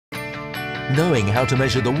Knowing how to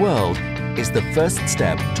measure the world is the first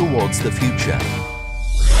step towards the future.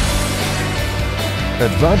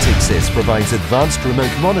 Advanticsys provides advanced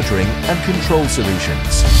remote monitoring and control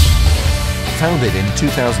solutions. Founded in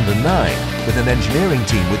 2009 with an engineering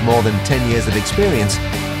team with more than 10 years of experience,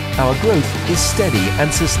 our growth is steady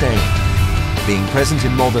and sustained, being present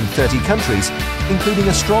in more than 30 countries, including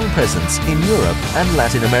a strong presence in Europe and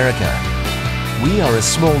Latin America. We are a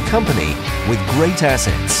small company with great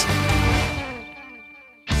assets.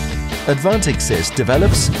 Advanticsys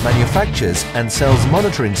develops, manufactures and sells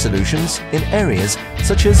monitoring solutions in areas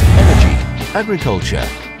such as energy, agriculture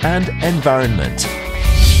and environment.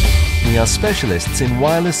 We are specialists in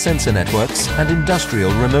wireless sensor networks and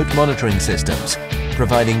industrial remote monitoring systems,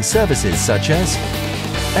 providing services such as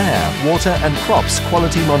air, water and crops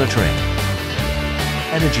quality monitoring,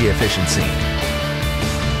 energy efficiency,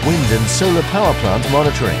 wind and solar power plant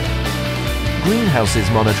monitoring, greenhouses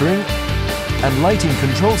monitoring and lighting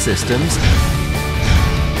control systems.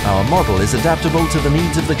 Our model is adaptable to the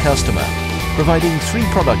needs of the customer, providing 3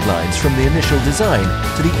 product lines from the initial design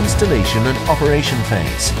to the installation and operation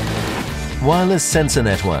phase. Wireless sensor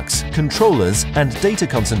networks, controllers and data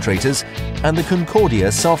concentrators, and the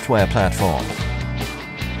Concordia software platform.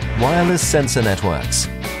 Wireless sensor networks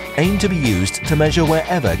aim to be used to measure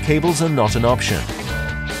wherever cables are not an option.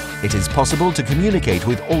 It is possible to communicate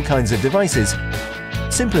with all kinds of devices,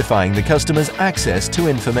 simplifying the customer's access to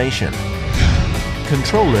information.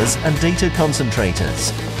 Controllers and data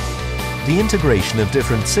concentrators. The integration of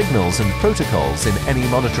different signals and protocols in any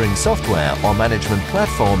monitoring software or management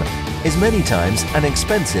platform is many times an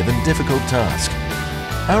expensive and difficult task.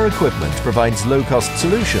 Our equipment provides low-cost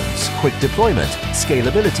solutions, quick deployment,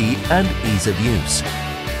 scalability and ease of use,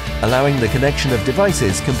 allowing the connection of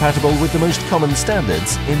devices compatible with the most common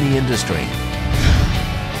standards in the industry.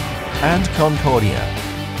 And Concordia.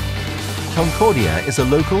 Concordia is a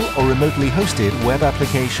local or remotely hosted web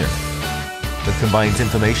application that combines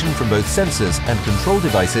information from both sensors and control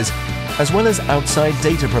devices as well as outside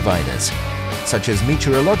data providers, such as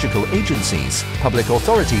meteorological agencies, public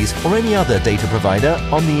authorities or any other data provider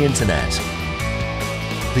on the Internet.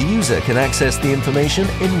 The user can access the information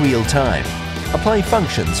in real time, apply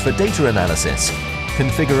functions for data analysis,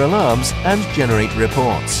 configure alarms and generate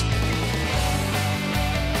reports.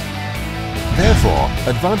 Therefore,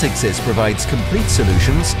 Advanticsys provides complete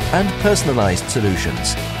solutions and personalized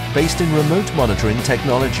solutions based in remote monitoring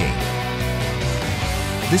technology.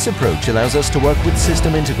 This approach allows us to work with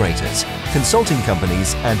system integrators, consulting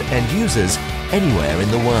companies and end users anywhere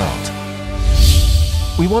in the world.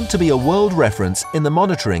 We want to be a world reference in the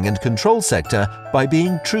monitoring and control sector by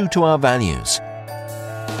being true to our values: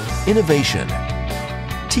 innovation,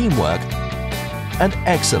 teamwork and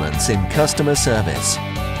excellence in customer service.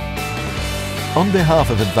 On behalf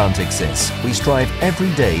of Advanticsys, we strive every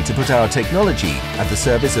day to put our technology at the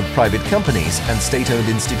service of private companies and state-owned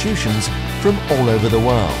institutions from all over the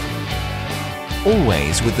world,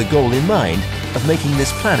 always with the goal in mind of making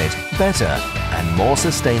this planet better and more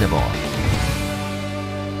sustainable.